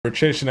We're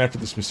chasing after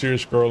this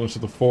mysterious girl into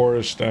the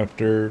forest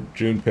after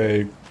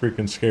Junpei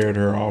freaking scared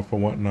her off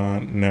and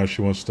whatnot, and now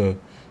she wants to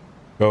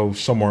go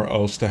somewhere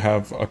else to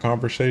have a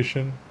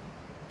conversation.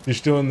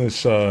 She's doing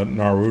this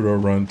Naruto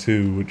run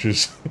too, which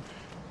is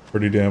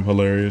pretty damn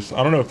hilarious.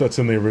 I don't know if that's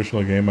in the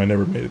original game. I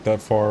never made it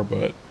that far,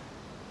 but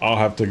I'll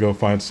have to go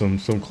find some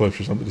clips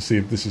or something to see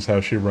if this is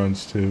how she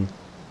runs too.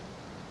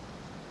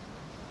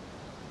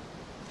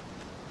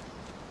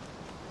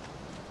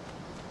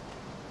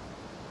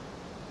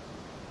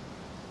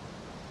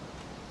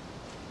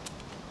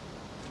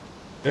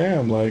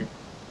 Damn, like,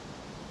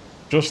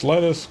 just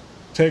let us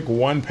take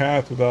one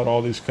path without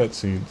all these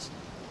cutscenes.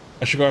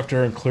 I should go after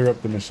her and clear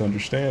up the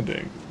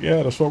misunderstanding.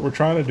 Yeah, that's what we're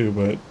trying to do,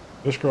 but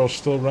this girl's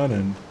still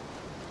running.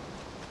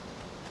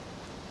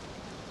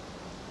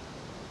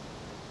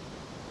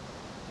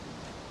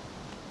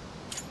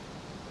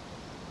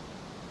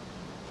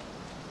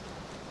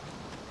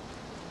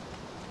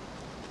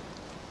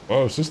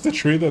 Whoa, is this the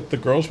tree that the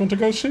girls went to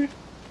go see?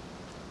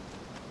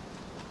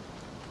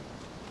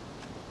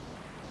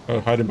 Oh,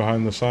 hiding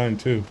behind the sign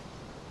too.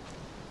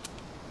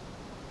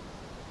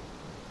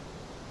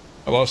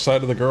 I lost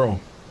sight of the girl.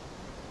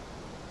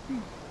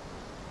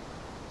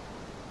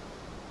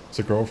 It's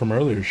a girl from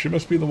earlier. She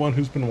must be the one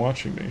who's been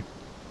watching me.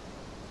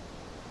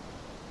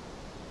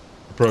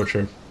 Approach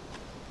her.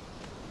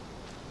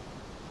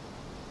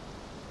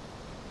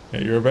 Yeah,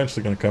 you're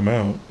eventually gonna come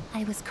out.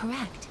 I was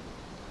correct.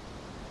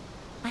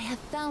 I have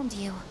found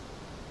you.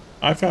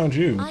 I found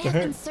you. I What the have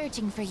heck? been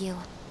searching for you.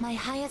 My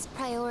highest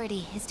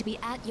priority is to be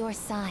at your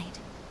side.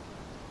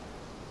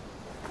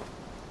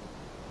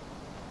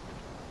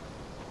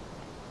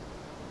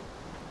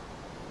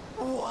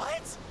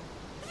 What?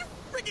 Are you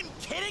freaking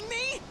kidding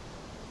me?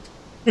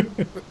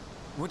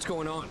 What's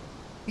going on?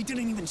 He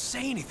didn't even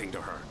say anything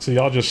to her. So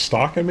y'all just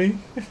stalking me?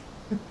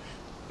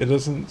 It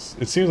doesn't.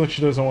 It seems like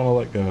she doesn't want to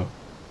let go.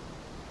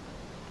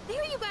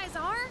 There you guys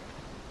are.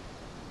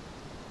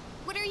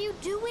 What are you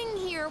doing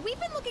here? We've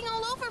been looking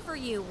all over for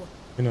you.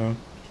 You know,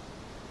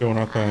 doing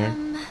our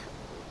thing.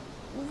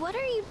 What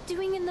are you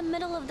doing in the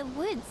middle of the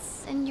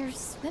woods in your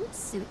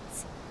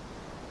swimsuits?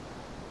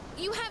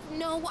 You have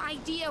no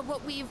idea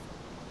what we've...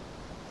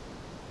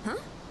 Huh?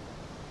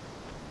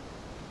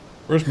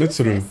 Where's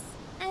Mitsuru?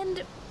 And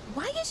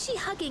why is she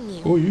hugging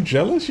you? Oh, you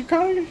jealous,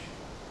 Yukari?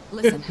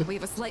 Listen, we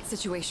have a slight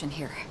situation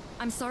here.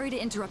 I'm sorry to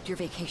interrupt your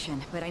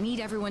vacation, but I need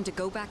everyone to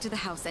go back to the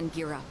house and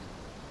gear up.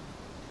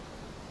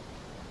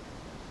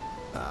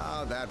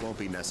 That won't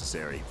be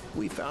necessary.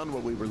 We found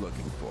what we were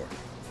looking for.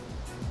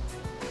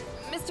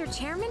 Mr.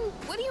 Chairman,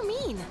 what do you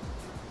mean?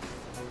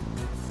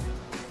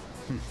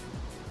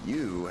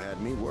 You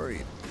had me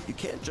worried. You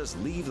can't just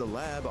leave the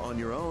lab on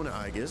your own,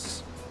 I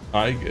guess.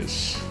 I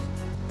guess.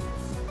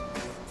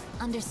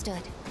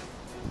 Understood.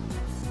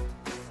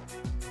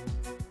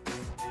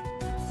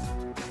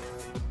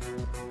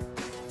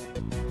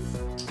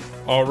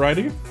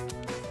 Alrighty.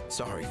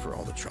 Sorry for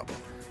all the trouble.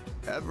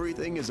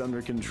 Everything is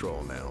under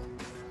control now.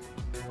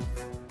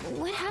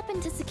 What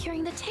happened to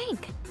securing the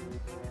tank?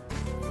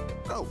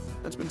 Oh,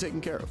 that's been taken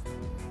care of.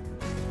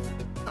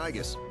 I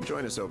guess.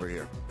 Join us over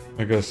here.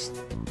 I guess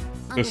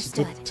this is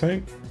the Understood.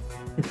 tank.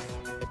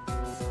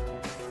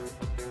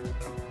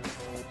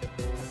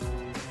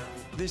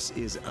 This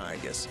is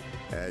Igus.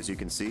 As you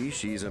can see,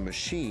 she's a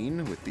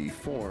machine with the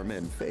form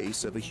and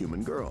face of a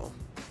human girl.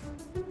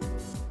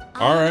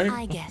 Alright.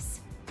 I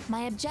guess.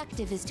 My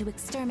objective is to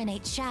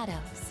exterminate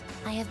shadows.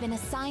 I have been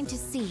assigned to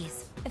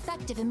seize,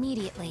 effective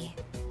immediately.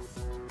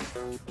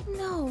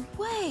 No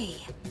way.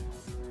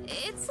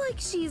 It's like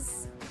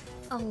she's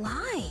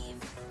alive.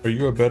 Are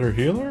you a better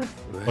healer?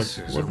 Like, This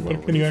is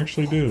what can you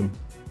actually do?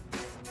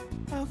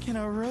 How can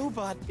a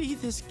robot be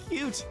this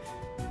cute?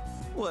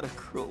 What a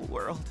cruel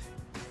world.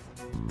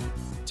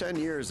 10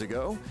 years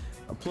ago,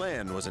 a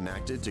plan was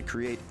enacted to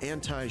create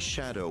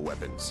anti-shadow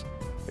weapons.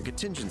 A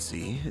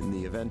contingency in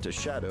the event a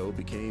shadow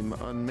became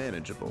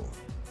unmanageable.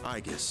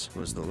 Igus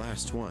was the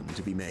last one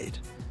to be made.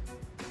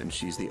 And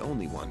she's the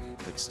only one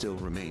that still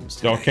remains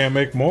today. Y'all can't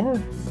make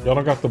more? Y'all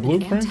don't got the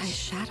blueprints?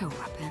 Anti-shadow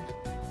weapon.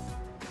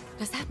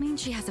 Does that mean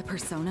she has a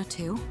persona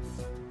too?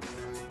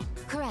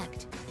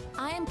 Correct.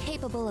 I am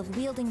capable of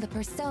wielding the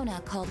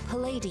persona called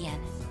Palladian.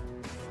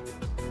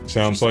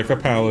 Sounds like a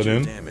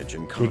paladin, Damage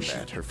in which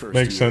combat her first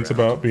makes year sense out.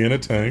 about being a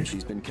tank.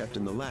 She's been kept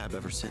in the lab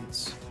ever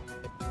since.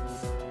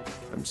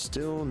 I'm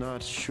still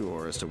not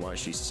sure as to why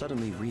she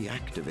suddenly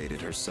reactivated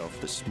herself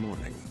this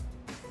morning.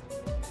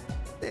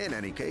 In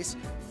any case,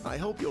 I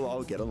hope you'll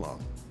all get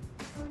along.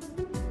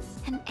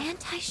 An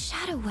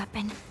anti-shadow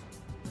weapon.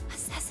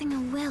 Possessing a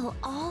will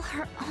all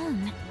her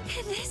own.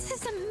 This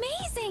is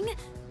amazing!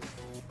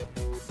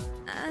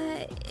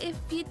 If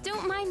you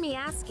don't mind me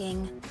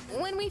asking,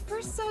 when we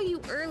first saw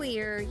you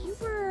earlier, you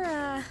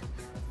were,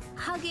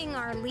 hugging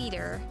our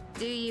leader.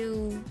 Do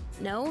you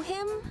know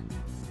him?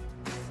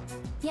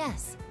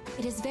 Yes,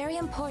 it is very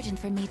important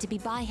for me to be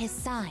by his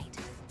side.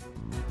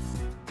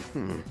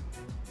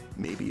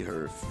 Maybe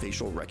her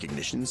facial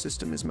recognition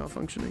system is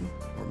malfunctioning?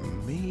 Or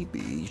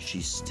maybe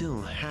she's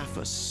still half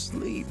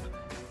asleep.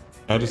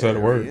 How does that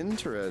work? Very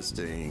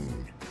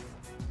interesting.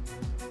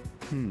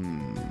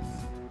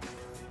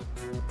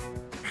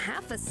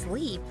 Half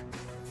asleep?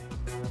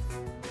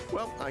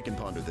 Well, I can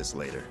ponder this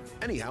later.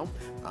 Anyhow,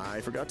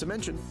 I forgot to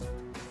mention.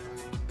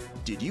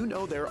 Did you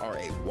know there are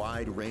a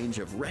wide range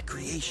of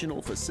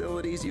recreational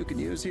facilities you can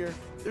use here?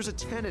 There's a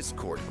tennis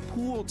court, a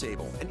pool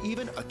table, and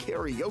even a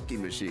karaoke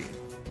machine.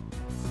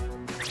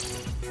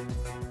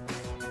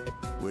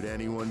 Would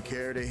anyone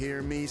care to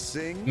hear me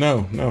sing?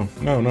 No,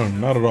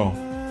 not at all.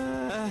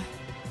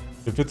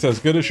 If it's as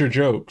good as your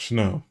jokes,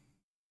 no.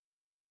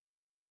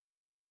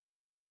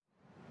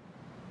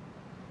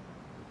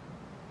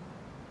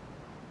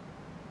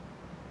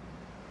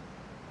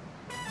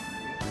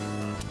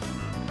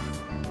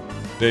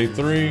 Day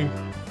 3.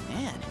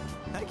 Man,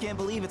 I can't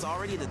believe it's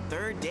already the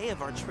 3rd day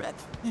of our trip.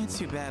 It's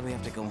too bad we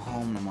have to go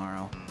home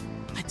tomorrow.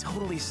 I'd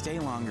totally stay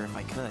longer if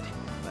I could,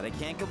 but I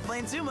can't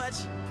complain too much.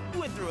 We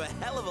went through a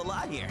hell of a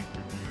lot here.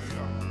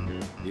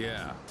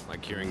 Yeah,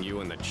 like hearing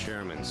you and the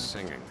chairman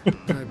singing.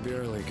 I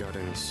barely got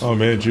any sleep. Oh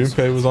man,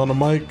 Junpei was on the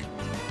mic.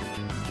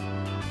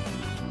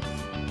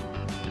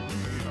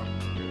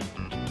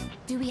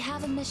 Do we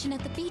have a mission at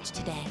the beach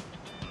today?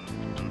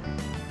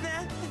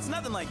 Nah, it's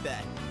nothing like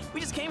that. We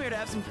just came here to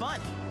have some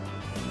fun.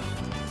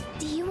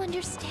 Do you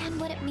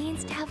understand what it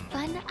means to have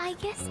fun, I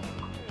guess?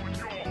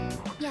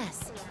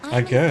 Yes, I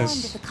I'm guess.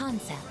 informed of the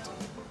concept.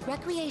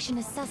 Recreation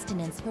is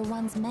sustenance for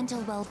one's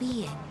mental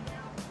well-being.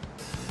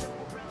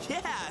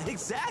 Yeah,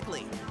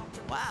 exactly.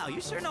 Wow, you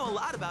sure know a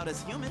lot about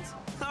us humans.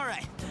 All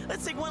right,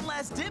 let's take one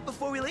last dip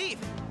before we leave.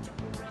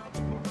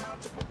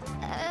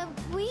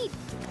 Wait.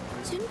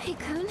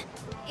 Junpei-kun,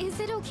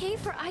 is it okay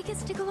for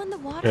Aigus to go on the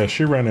water? Yeah,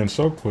 she ran in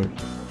so quick.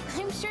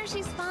 I'm sure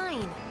she's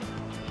fine.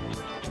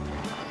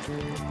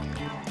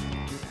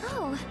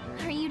 Oh,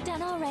 are you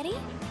done already?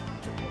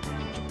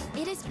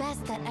 It is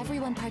best that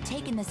everyone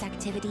partake in this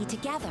activity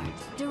together.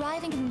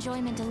 Deriving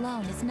enjoyment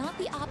alone is not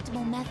the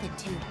optimal method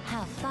to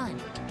have fun.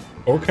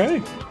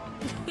 Okay.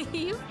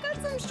 You've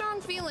got some strong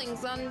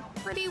feelings on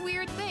pretty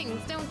weird things,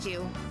 don't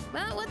you?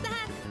 Well, what the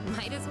heck?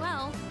 Might as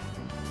well.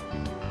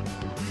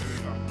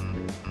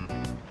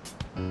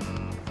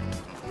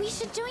 We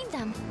should join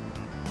them.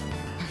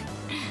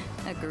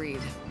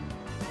 Agreed.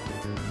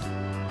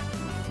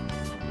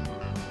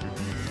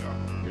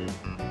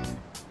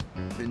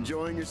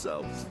 Enjoying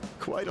yourselves?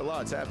 Quite a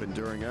lot's happened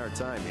during our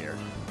time here,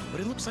 but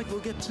it looks like we'll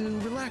get to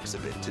relax a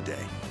bit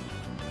today.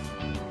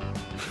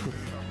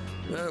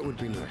 That would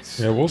be nice.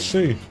 Yeah, we'll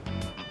see.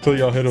 Till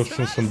y'all hit us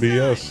with some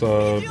BS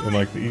in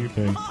like the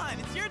evening. Come on,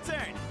 it's your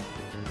turn.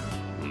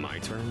 My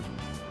turn?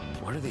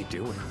 What are they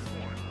doing?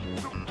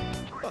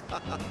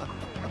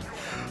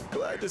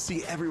 Glad to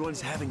see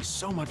everyone's having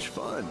so much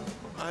fun.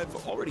 I've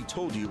already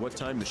told you what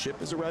time the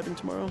ship is arriving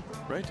tomorrow,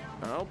 right?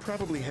 I'll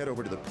probably head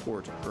over to the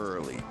port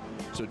early,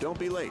 so don't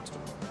be late.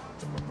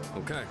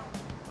 Okay,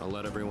 I'll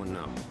let everyone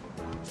know.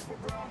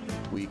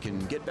 We can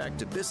get back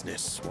to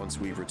business once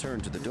we return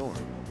to the dorm.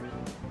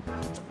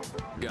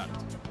 Got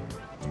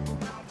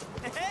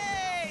it.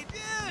 Hey,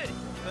 dude!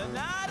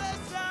 Banana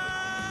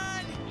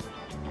sun!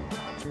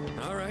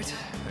 All right,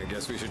 I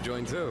guess we should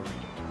join too.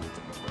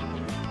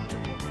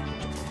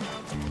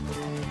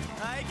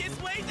 I guess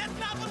wait, that's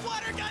not what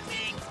water gun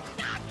means!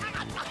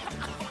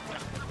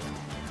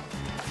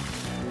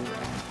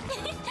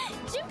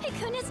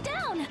 Junpei-kun is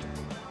down.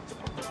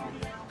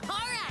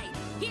 All right,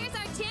 here's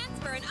our chance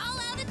for an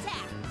all-out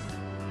attack.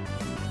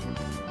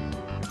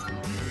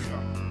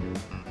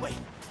 Wait,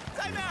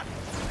 time out!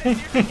 You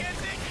can't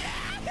sing.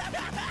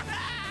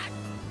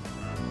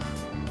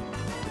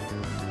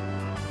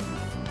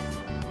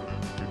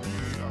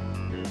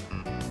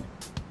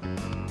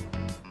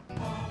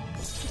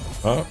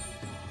 Up.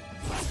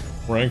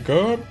 Rank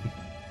up.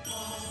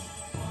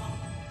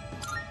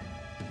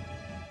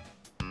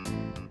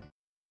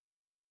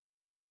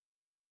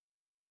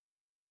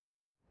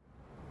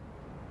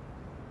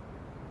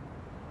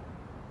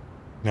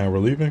 Now we're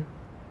leaving.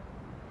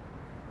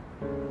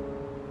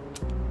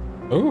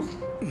 Oh,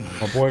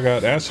 my boy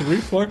got acid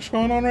reflux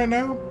going on right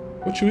now.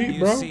 What you eat,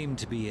 bro? You seem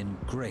to be in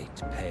great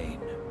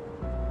pain.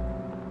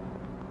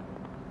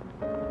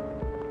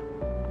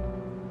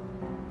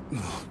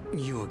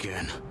 You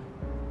again.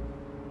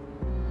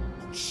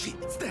 Shit,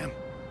 it's them.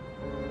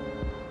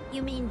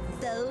 You mean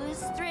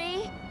those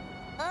three?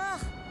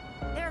 Ugh,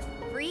 they're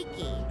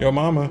freaky. Yo,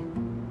 mama.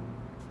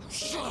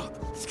 Shut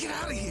up! Let's get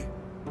out of here!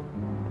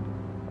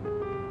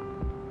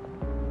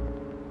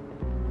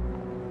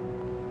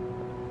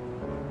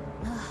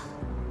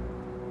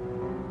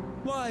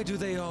 Why do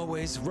they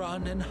always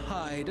run and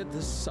hide at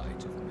the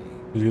sight of me?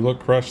 You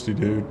look crusty,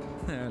 dude.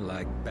 They're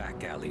like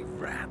back alley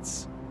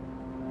rats.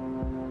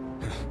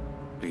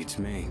 Beats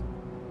me.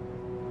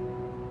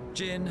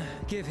 Jin,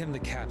 give him the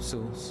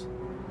capsules.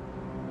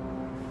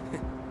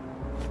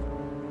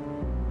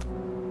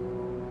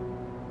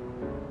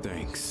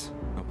 Thanks.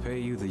 I'll pay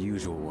you the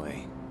usual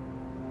way.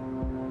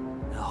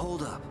 Now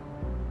hold up.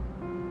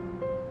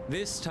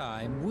 This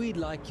time, we'd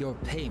like your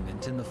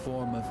payment in the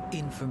form of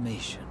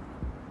information.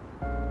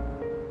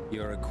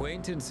 Your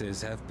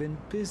acquaintances have been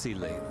busy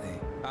lately.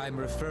 I'm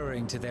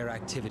referring to their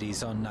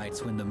activities on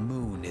nights when the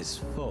moon is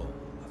full,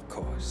 of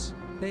course.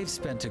 They've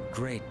spent a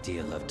great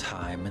deal of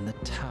time in the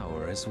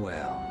tower as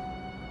well.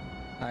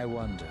 I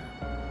wonder,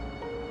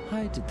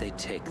 why did they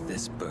take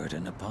this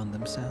burden upon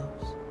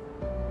themselves?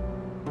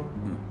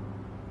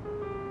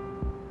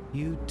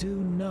 You do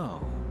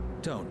know,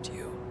 don't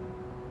you?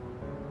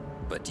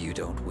 But you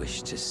don't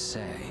wish to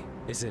say.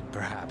 Is it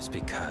perhaps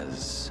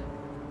because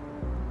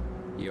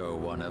you're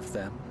one of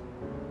them?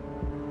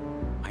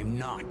 I'm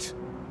not.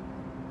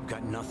 I've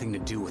got nothing to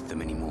do with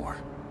them anymore.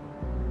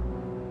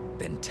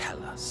 Then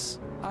tell us.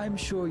 I'm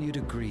sure you'd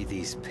agree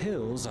these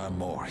pills are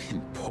more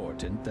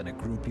important than a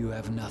group you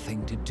have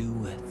nothing to do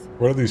with.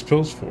 What are these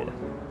pills for?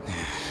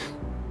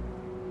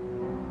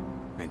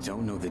 I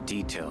don't know the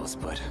details,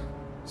 but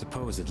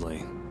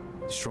supposedly,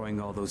 destroying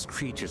all those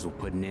creatures will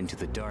put an end to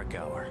the Dark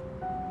Hour.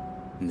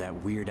 And that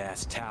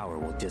weird-ass tower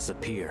will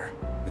disappear.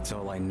 That's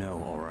all I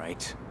know, all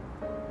right?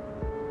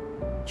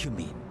 You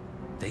mean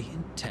they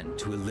intend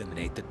to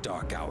eliminate the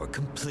Dark Hour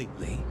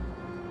completely?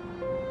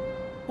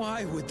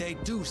 Why would they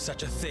do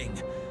such a thing?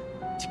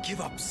 To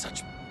give up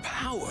such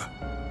power?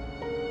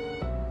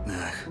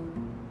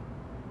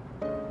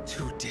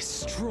 To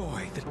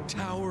destroy the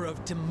Tower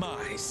of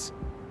Demise.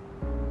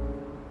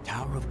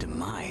 Tower of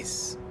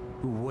Demise?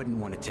 Who wouldn't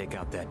want to take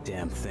out that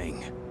damn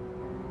thing?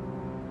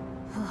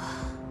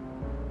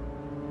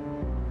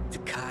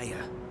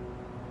 Takaya.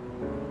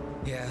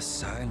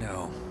 Yes, I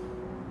know.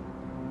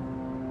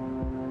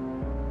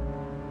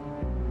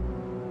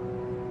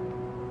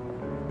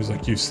 He's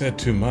like, you said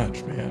too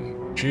much, man.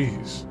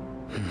 Jeez.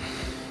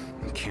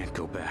 I can't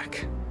go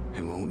back.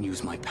 I won't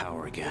use my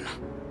power again.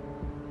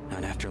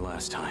 Not after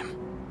last time.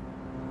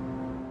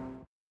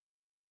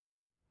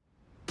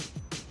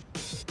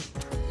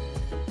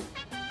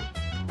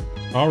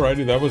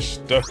 Alrighty, that was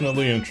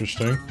definitely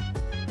interesting.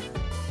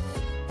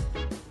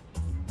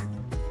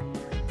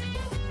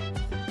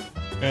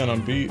 Man,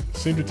 on beat.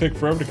 Seemed to take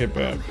forever to get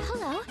back.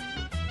 Hello.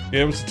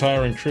 Yeah, it was a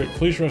tiring trip.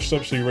 Please rest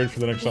up so you're ready for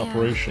the next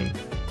operation.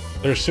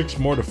 There's 6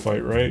 more to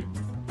fight, right?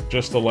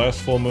 Just the last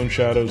full moon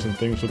shadows and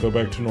things will go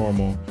back to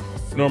normal.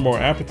 No more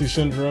apathy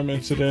syndrome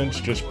incidents,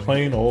 just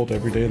plain old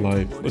everyday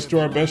life. Let's do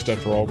our best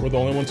after all, we're the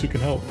only ones who can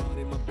help.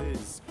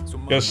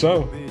 Guess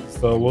so.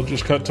 So we'll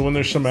just cut to when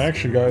there's some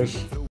action,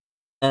 guys.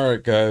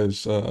 Alright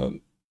guys,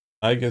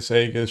 I guess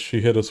she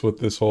hit us with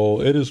this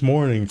whole "it is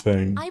morning"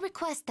 thing. I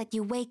request that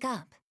you wake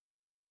up.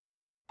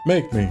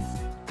 Make me.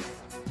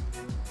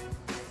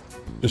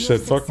 Just said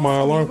fuck my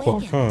alarm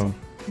clock, huh?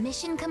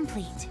 Mission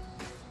complete.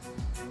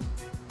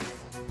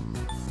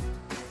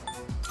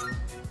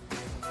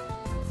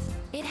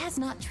 It has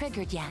not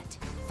triggered yet.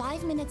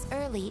 5 minutes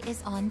early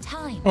is on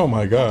time. Oh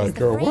my god,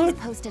 girl, what?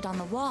 Posted on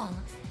the wall,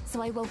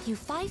 so I woke you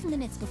 5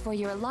 minutes before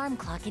your alarm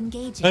clock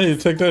engages. I need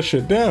to take that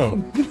shit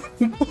down.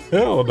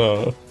 Hell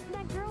no.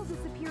 That girl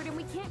disappeared and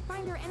we can't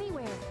find her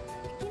anywhere.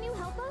 Can you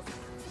help us?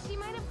 She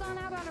might have gone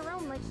out on her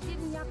own like she did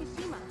in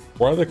Yakushima.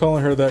 Why are they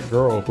calling her that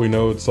girl if we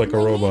know it's like a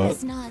My robot? name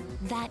is not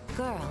that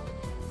girl.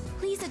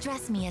 Please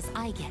address me as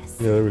Aigis.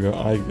 Yeah, there we go,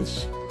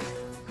 Aigis.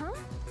 Huh?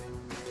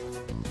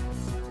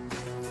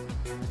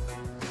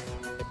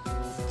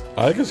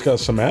 Aigis got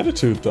some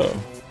attitude though.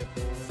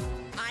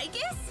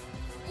 Aigis?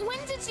 When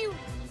did you...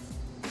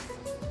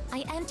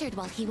 I entered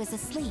while he was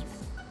asleep.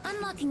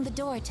 Unlocking the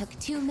door took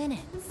 2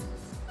 minutes.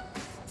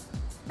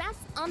 That's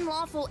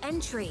unlawful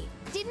entry.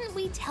 Didn't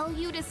we tell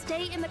you to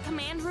stay in the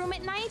command room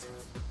at night?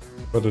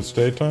 But it's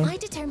daytime? I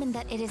determined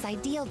that it is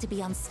ideal to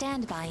be on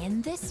standby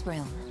in this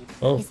room.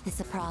 Oh. Is this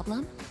a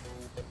problem?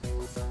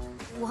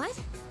 What?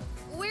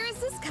 Where is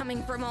this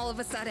coming from all of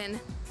a sudden?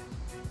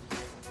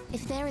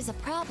 If there is a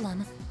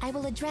problem, I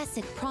will address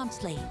it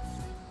promptly.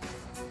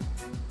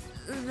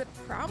 The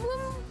problem?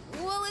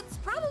 Well, it's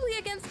probably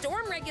against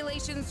dorm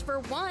regulations for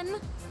one.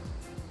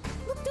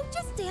 Look, don't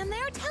just stand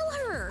there, tell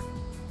her!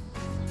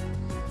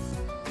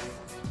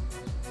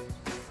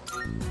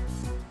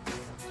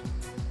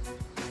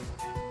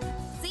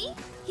 See?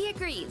 He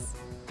agrees.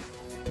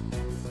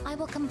 I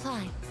will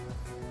comply.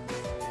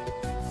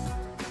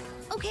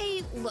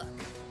 Okay, look.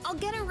 I'll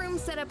get a room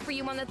set up for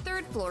you on the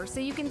 3rd floor so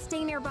you can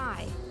stay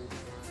nearby.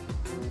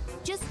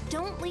 Just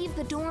don't leave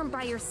the dorm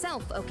by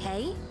yourself,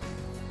 okay?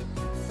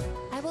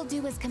 I will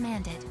do as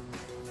commanded.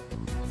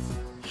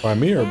 By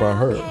me or by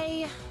her?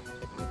 Okay.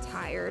 I'm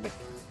tired.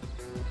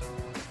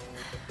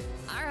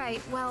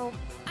 Alright, well,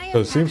 I have But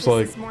it seems practice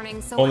like this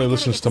morning, so only I gotta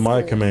listens get to my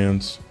school.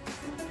 commands.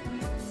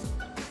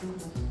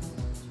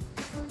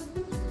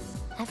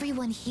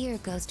 Everyone here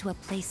goes to a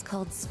place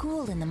called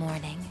school in the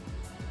morning.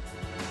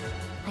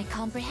 I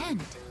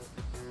comprehend.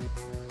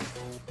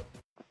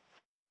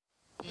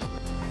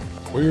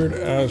 Weird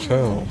as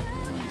hell.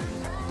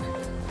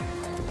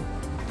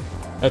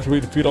 After we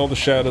defeat all the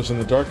shadows and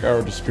the dark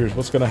hour disappears,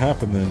 what's gonna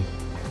happen then?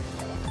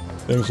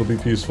 Things will be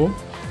peaceful?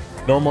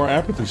 No more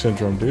apathy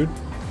syndrome, dude.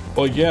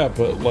 Well, yeah,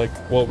 but like,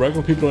 well,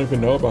 regular people don't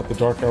even know about the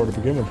dark hour to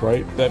begin with,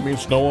 right? That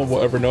means no one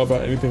will ever know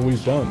about anything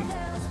we've done.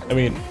 I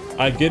mean,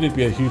 I get it'd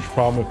be a huge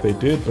problem if they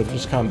did, but it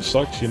just kind of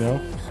sucks, you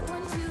know?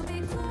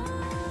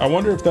 I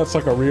wonder if that's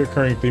like a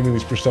reoccurring theme in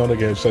these Persona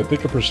games. I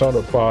think in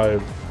Persona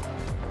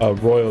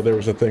 5 Royal, there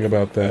was a thing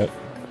about that.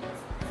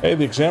 Hey,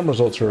 the exam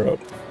results are up.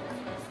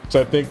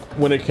 So I think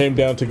when it came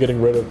down to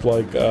getting rid of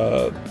like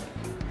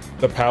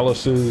the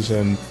palaces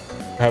and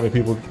having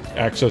people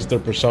access their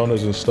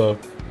personas and stuff,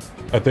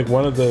 I think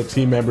one of the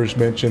team members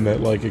mentioned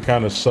that like it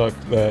kind of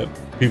sucked that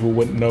people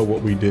wouldn't know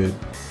what we did.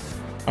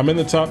 I'm in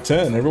the top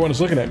 10. Everyone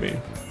is looking at me.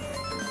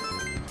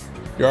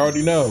 You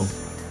already know.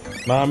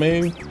 Know what I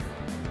mean?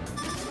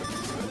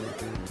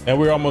 And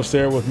we're almost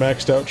there with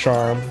maxed out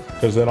charm,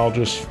 because then I'll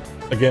just,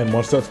 again,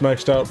 once that's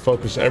maxed out,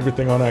 focus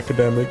everything on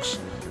academics,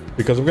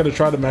 because I'm going to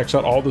try to max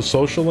out all the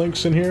social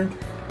links in here,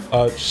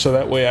 so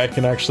that way I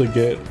can actually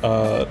get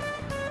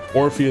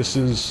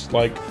Orpheus's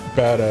like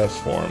badass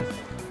form.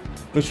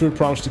 Mitsuru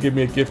promised to give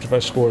me a gift if I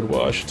scored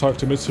well. I should talk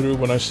to Mitsuru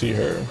when I see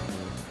her.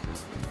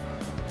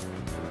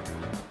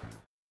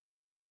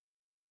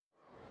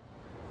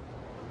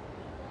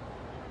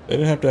 They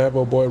didn't have to have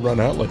old boy run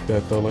out like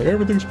that though. Like,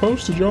 everything's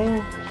posted,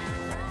 y'all.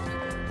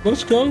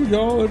 Let's go,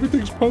 y'all.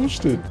 Everything's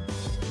posted.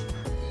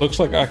 Looks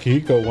like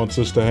Akihiko wants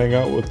us to hang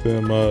out with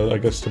them, I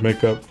guess to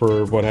make up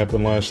for what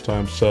happened last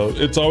time. So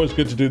it's always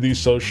good to do these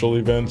social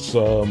events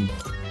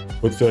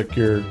with like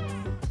your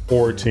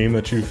core team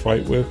that you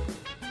fight with.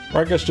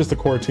 Or I guess just the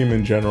core team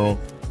in general,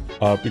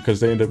 because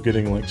they end up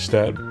getting like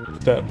stat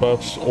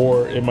buffs,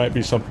 or it might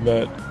be something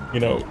that, you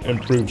know,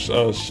 improves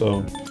us.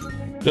 So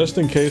just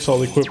in case,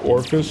 I'll equip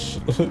Orpheus,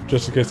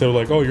 just in case they were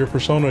like, oh, your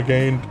persona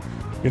gained,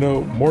 you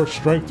know, more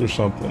strength or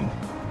something.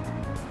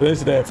 Today's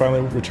the day I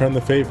finally return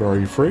the favor. Are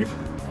you free?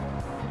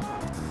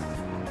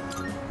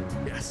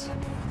 Yes.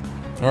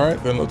 All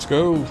right, then let's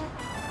go.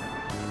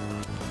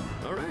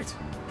 All right.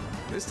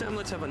 This time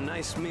let's have a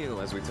nice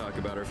meal as we talk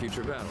about our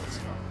future battles.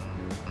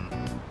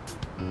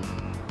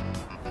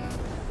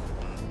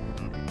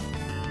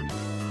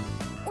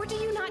 Or do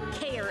you not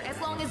care as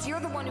long as you're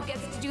the one who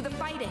gets to do the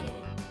fighting?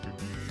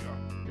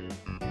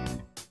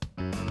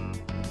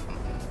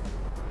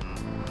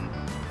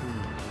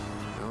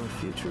 Our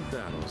future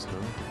battles, huh?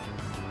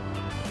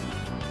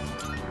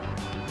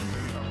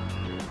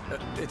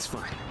 It's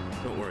fine.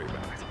 Don't worry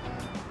about it.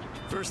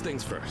 First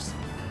things first.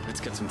 Let's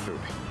get some food.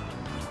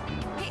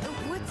 Hey,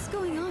 what's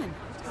going on?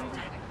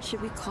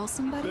 Should we call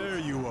somebody? There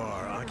you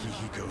are,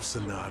 Akihiko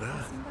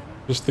Sanada.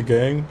 Just the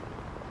gang.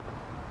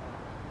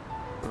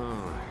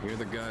 Oh, you're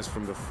the guys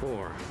from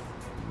before.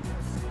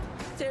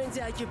 Turns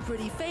out you're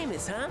pretty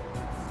famous, huh?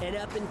 An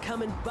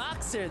up-and-coming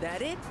boxer,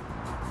 that it?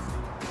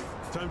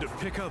 Time to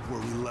pick up where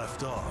we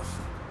left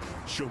off.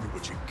 Show me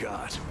what you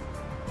got.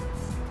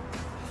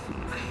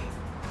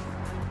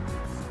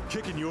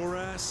 Kicking your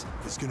ass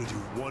is gonna do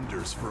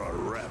wonders for our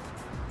rep.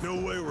 No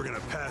way we're gonna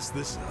pass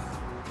this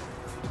up.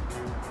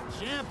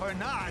 Champ or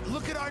not,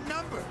 look at our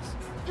numbers.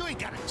 You ain't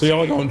got So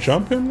y'all gonna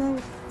jump him though?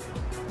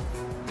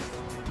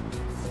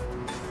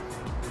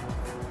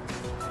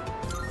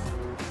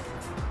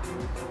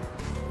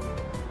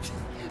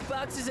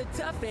 Boxers are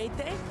tough, ain't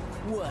they?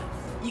 What?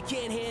 You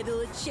can't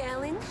handle a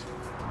challenge?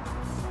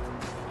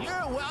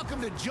 You're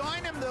welcome to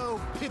join him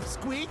though,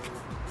 Pipsqueak.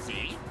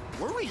 See?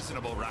 We're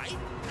reasonable, right?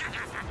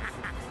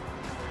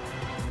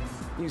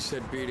 You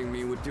said beating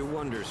me would do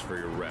wonders for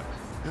your rep.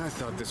 I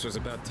thought this was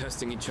about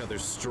testing each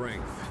other's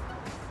strength.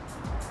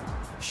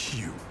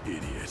 You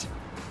idiot.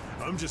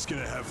 I'm just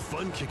gonna have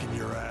fun kicking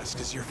your ass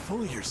because you're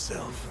full of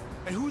yourself.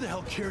 And who the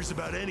hell cares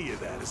about any of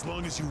that as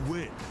long as you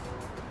win?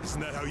 Isn't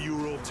that how you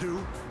roll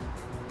too?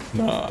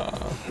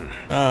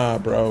 Nah,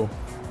 bro.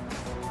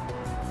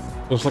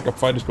 Looks like a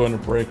fight is going to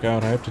break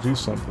out. I have to do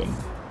something.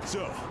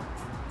 So,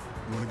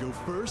 you wanna go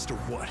first or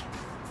what?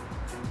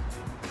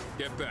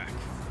 Get back.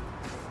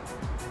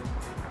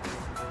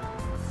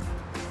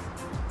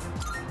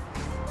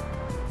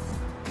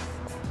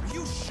 Are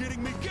you shitting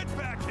me? Get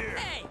back here!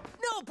 Hey!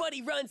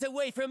 Nobody runs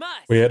away from us!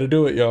 We had to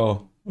do it,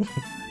 y'all.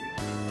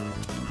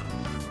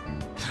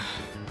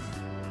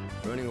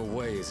 Running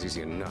away is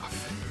easy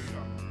enough.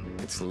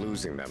 It's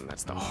losing them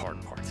that's the hard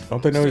part.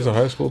 Don't they know he's a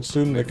high school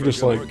student? They could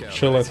just like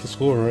chill at the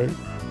school, right?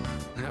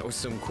 That was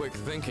some quick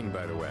thinking,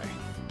 by the way.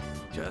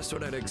 Just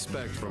what I'd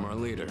expect from our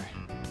leader.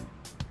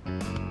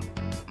 I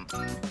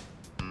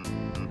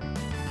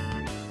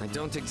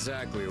don't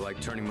exactly like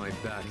turning my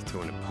back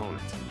to an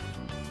opponent.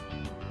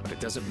 But it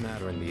doesn't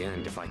matter in the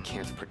end if I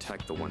can't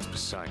protect the ones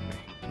beside me.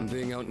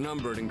 Being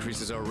outnumbered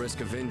increases our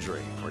risk of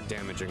injury or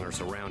damaging our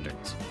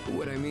surroundings.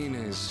 What I mean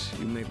is,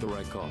 you made the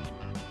right call.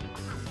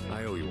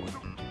 I owe you one.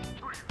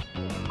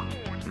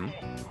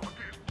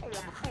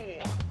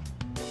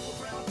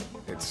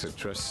 It's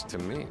addressed to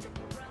me.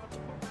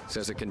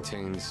 Says it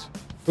contains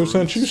Who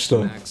sent you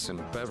stuff? snacks and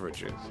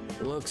beverages.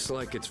 Looks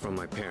like it's from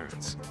my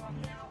parents.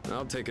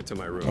 I'll take it to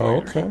my room Oh,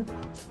 later. okay.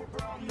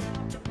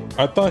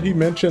 I thought he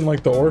mentioned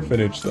like the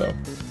orphanage though.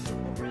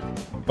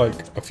 Like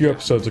a few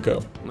episodes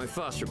ago. My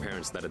foster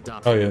parents that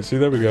adopted Oh yeah, see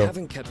there we I go.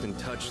 haven't kept in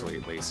touch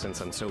lately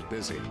since I'm so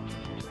busy.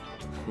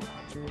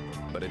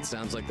 But it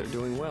sounds like they're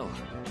doing well.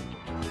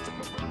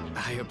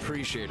 I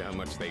appreciate how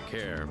much they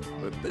care,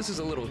 but this is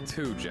a little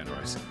too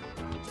generous.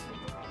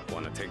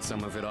 Want to take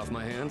some of it off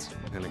my hands?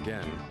 And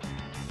again,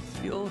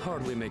 you'll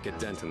hardly make a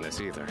dent in this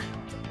either.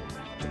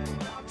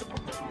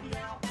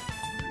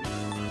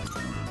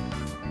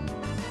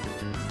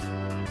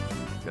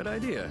 Good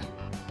idea.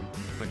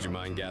 Would you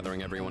mind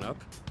gathering everyone up?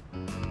 Oh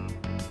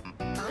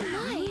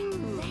my,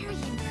 very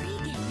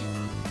intriguing.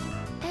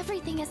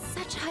 Everything is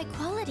such high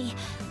quality.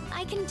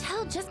 I can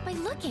tell just by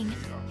looking.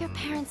 Your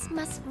parents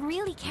must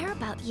really care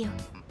about you.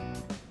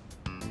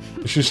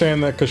 Is she saying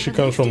that because she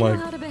comes from like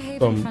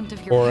some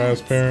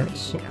poor-ass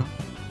parents?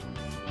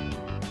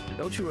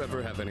 Don't you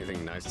ever have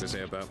anything nice to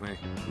say about me?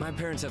 My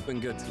parents have been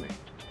good to me.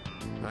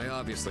 I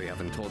obviously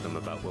haven't told them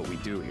about what we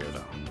do here,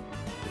 though.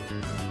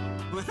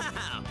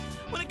 Wow!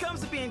 When it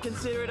comes to being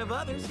considerate of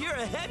others, you're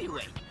a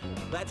heavyweight.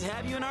 Glad to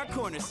have you in our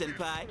corner,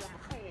 Senpai.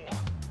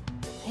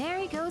 There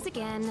he goes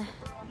again.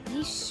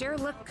 He sure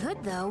looked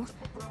good, though.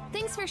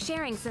 Thanks for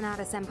sharing,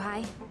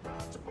 Sonata-senpai.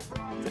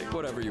 Take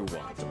whatever you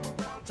want.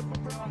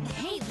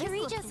 Hey,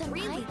 Kirija Senpai.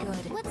 Really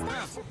good. What's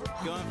that?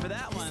 Going for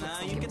that one,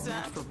 huh? You get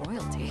that For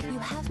royalty. You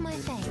have my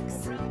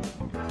thanks.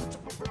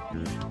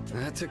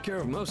 That took care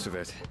of most of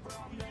it.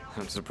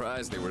 I'm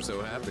surprised they were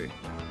so happy.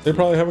 They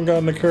probably haven't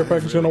gotten a care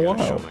package in a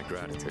gotta while. Show my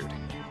gratitude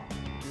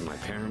to my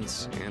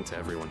parents and to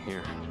everyone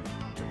here.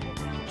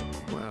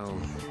 Well,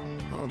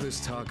 all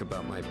this talk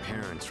about my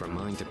parents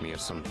reminded me of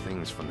some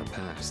things from the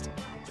past.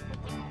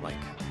 Like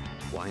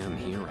why I'm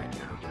here right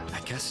now.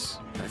 I guess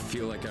I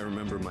feel like I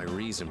remember my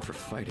reason for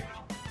fighting.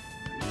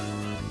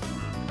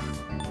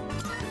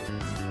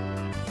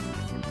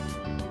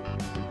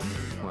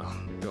 Well,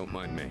 don't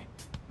mind me.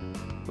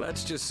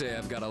 Let's just say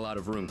I've got a lot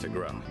of room to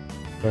grow.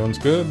 Sounds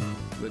good.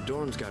 The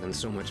dorm's gotten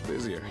so much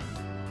busier.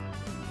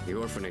 The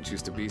orphanage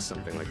used to be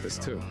something like this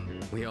too.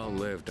 We all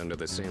lived under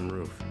the same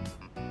roof,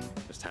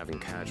 just having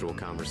casual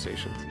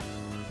conversations.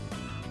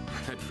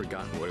 I'd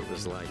forgotten what it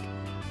was like,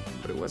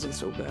 but it wasn't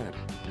so bad.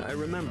 I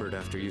remembered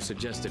after you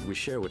suggested we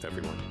share with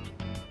everyone.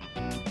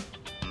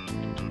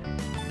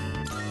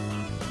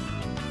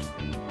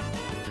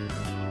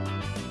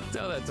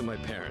 Tell that to my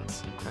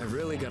parents. I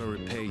really gotta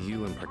repay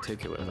you in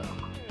particular,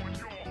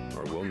 though,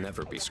 or we'll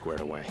never be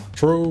squared away.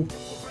 True.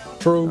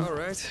 True. All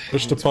right.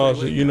 Just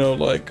deposit, you know,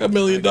 like $1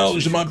 million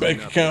in my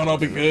bank account. I'll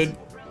be good.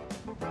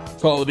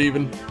 Call it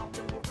even.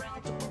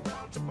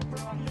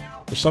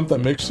 There's something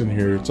mixed in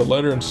here. It's a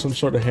letter and some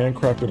sort of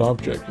handcrafted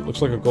object. It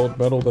looks like a gold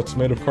medal that's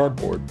made of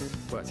cardboard.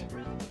 What?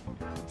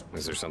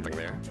 Is there something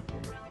there?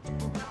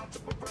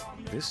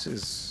 This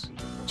is...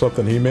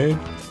 Something he made?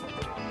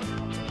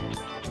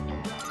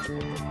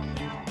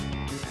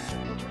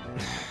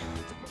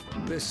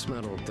 This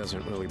medal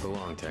doesn't really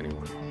belong to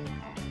anyone.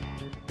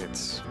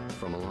 It's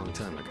from a long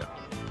time ago.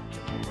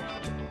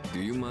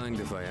 Do you mind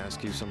if I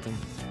ask you something?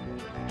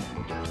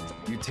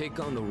 You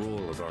take on the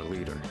role of our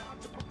leader,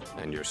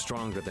 and you're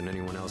stronger than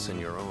anyone else in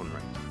your own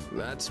right.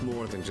 That's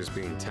more than just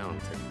being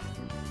talented.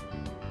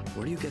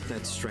 Where do you get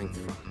that strength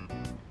from?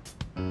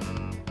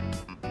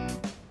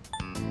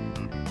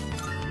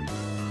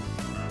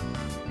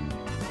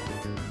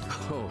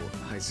 Oh,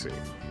 I see.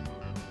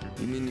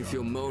 You mean you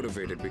feel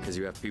motivated because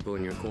you have people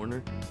in your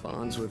corner?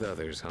 Bonds with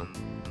others, huh?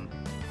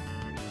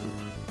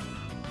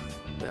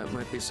 That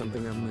might be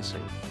something I'm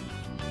missing.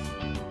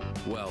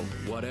 Well,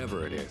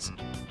 whatever it is,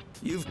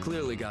 you've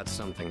clearly got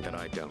something that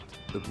I don't.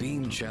 The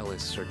being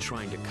jealous or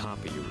trying to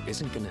copy you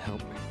isn't gonna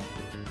help me.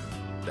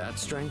 That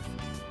strength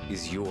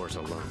is yours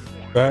alone.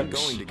 I'm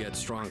going to get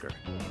stronger,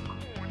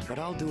 but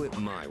I'll do it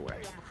my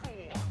way.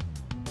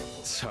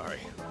 Sorry,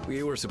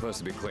 we were supposed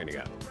to be cleaning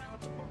up.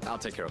 I'll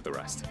take care of the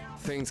rest.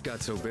 Things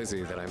got so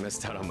busy that I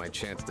missed out on my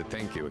chance to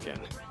thank you again.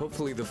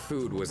 Hopefully the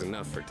food was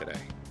enough for today.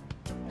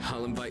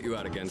 I'll invite you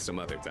out again some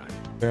other time.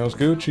 Sounds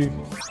Gucci.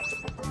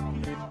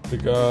 We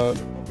got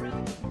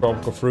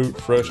tropical fruit,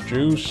 fresh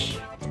juice.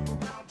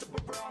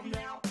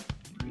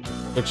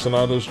 Took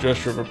Sonata's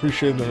gesture of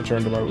appreciation and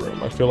returned to my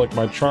room. I feel like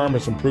my charm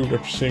has improved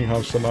after seeing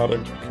how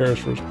Sonata cares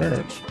for his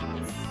parents.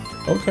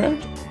 Okay.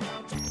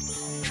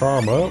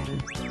 Charm up.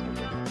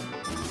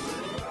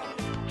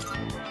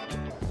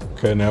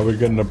 Okay, now we're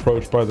getting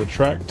approached by the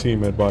track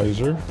team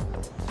advisor.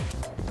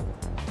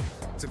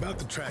 It's about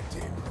the track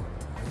team.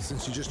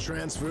 Since you just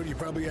transferred, you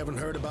probably haven't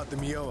heard about the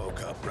Myoho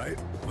Cup, right?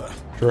 Well,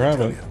 Sure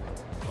haven't.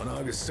 On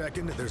August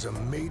 2nd, there's a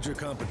major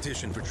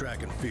competition for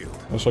track and field.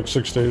 That's like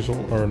 6 days,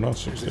 or not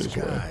 6 There's days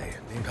this away. guy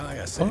named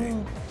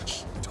Hayase.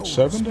 Total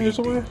 7 days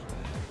speed away? demon.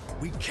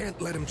 We can't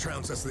let him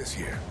trounce us this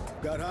year.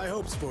 Got high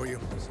hopes for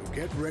you, so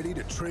get ready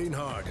to train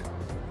hard.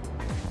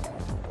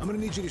 I'm gonna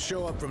need you to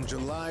show up from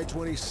July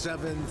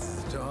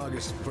 27th to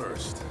August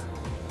 1st.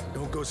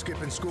 Don't go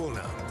skipping school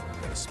now.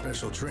 Got a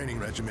special training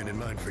regimen in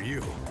mind for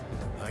you.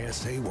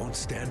 ISA won't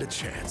stand a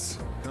chance.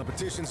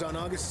 Competition's on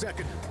August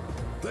 2nd.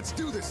 Let's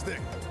do this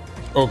thing.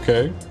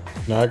 Okay.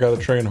 Now I gotta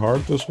train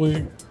hard this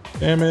week.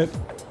 Damn it.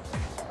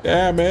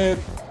 Damn it.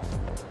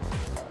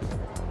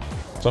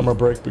 Summer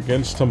break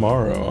begins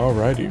tomorrow.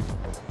 Alrighty.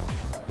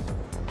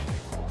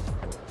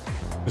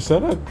 Is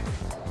that a...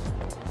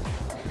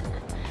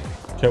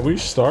 Can we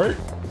start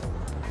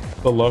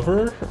the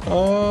lover,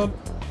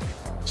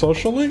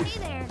 socially? Hey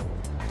there.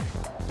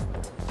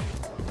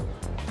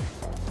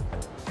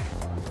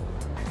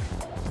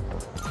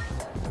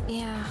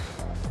 Yeah.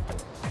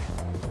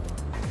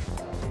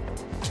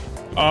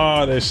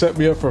 Ah, they set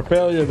me up for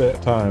failure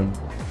that time.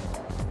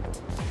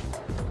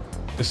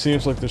 It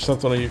seems like there's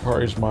something on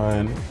Yukari's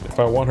mind. If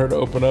I want her to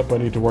open up, I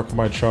need to work on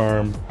my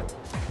charm.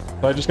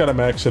 So I just gotta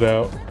max it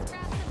out.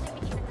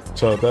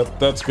 So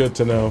that's good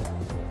to know.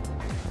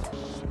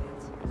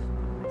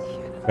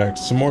 Back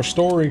to some more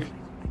story.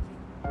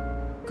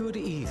 Good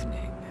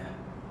evening.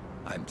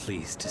 I'm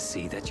pleased to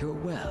see that you're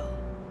well.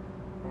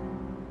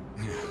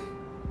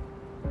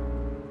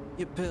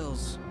 Your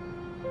pills.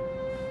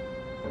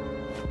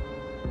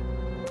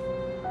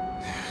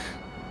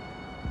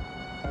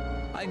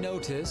 I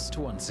noticed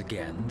once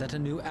again that a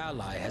new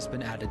ally has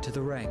been added to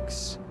the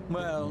ranks.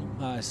 Well,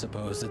 I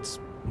suppose it's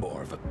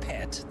more of a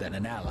pet than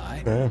an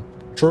ally. Yeah,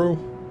 true.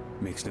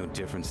 Makes no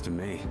difference to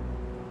me.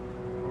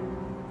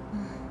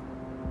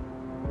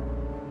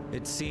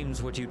 It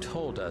seems what you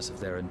told us of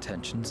their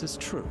intentions is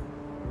true.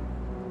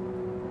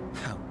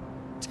 How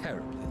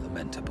terribly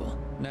lamentable.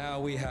 Now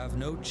we have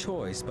no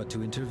choice but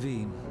to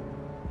intervene.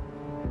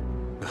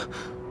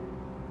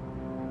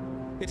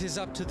 It is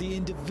up to the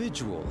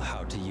individual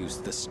how to use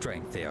the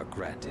strength they are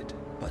granted.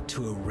 But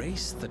to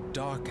erase the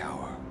Dark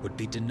Hour would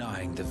be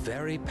denying the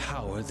very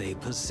power they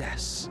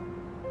possess.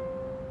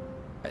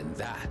 And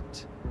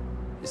that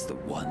is the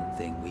one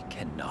thing we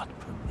cannot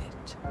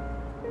permit.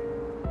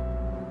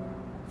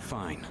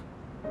 Fine.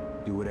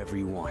 Do whatever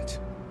you want.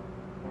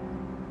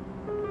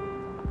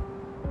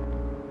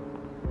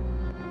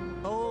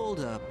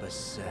 Hold up a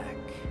sec.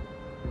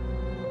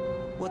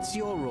 What's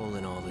your role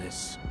in all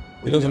this?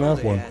 He doesn't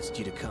have one. They asked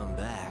you to come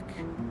back.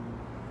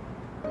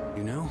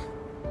 You know,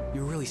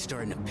 you're really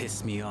starting to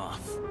piss me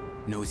off.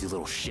 Nosy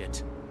little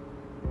shit.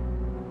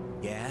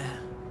 Yeah?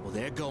 Well,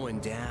 they're going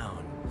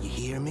down. You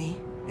hear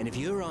me? And if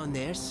you're on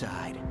their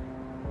side,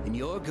 then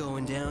you're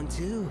going down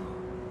too.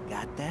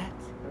 Got that?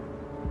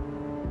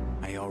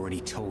 I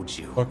already told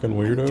you. Fucking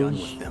I'm done weirdos.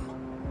 with them.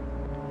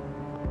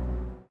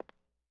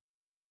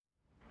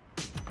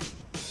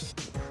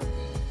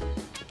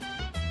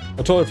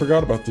 I totally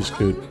forgot about this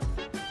kid.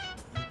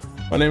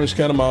 My name is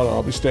Kanemato.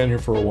 I'll be staying here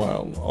for a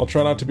while. I'll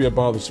try not to be a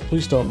bother, so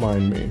please don't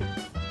mind me.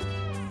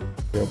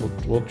 Yeah,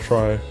 we'll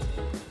try.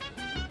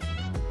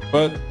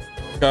 But,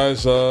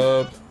 guys,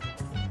 I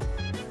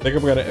think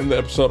I'm gonna end the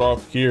episode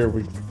off here.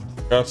 We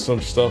got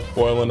some stuff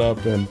boiling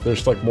up, and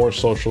there's like more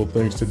social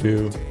things to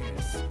do.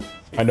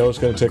 I know it's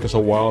gonna take us a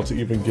while to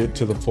even get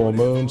to the full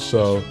moon,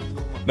 so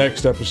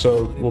next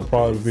episode will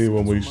probably be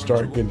when we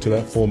start getting to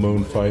that full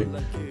moon fight.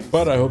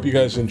 But I hope you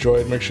guys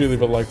enjoyed. Make sure you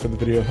leave a like for the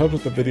video. Help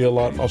with the video a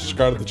lot. And also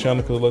subscribe to the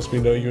channel because it lets me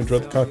know you enjoy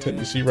the content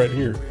you see right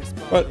here.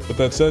 But with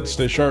that said,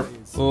 stay sharp.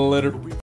 Later.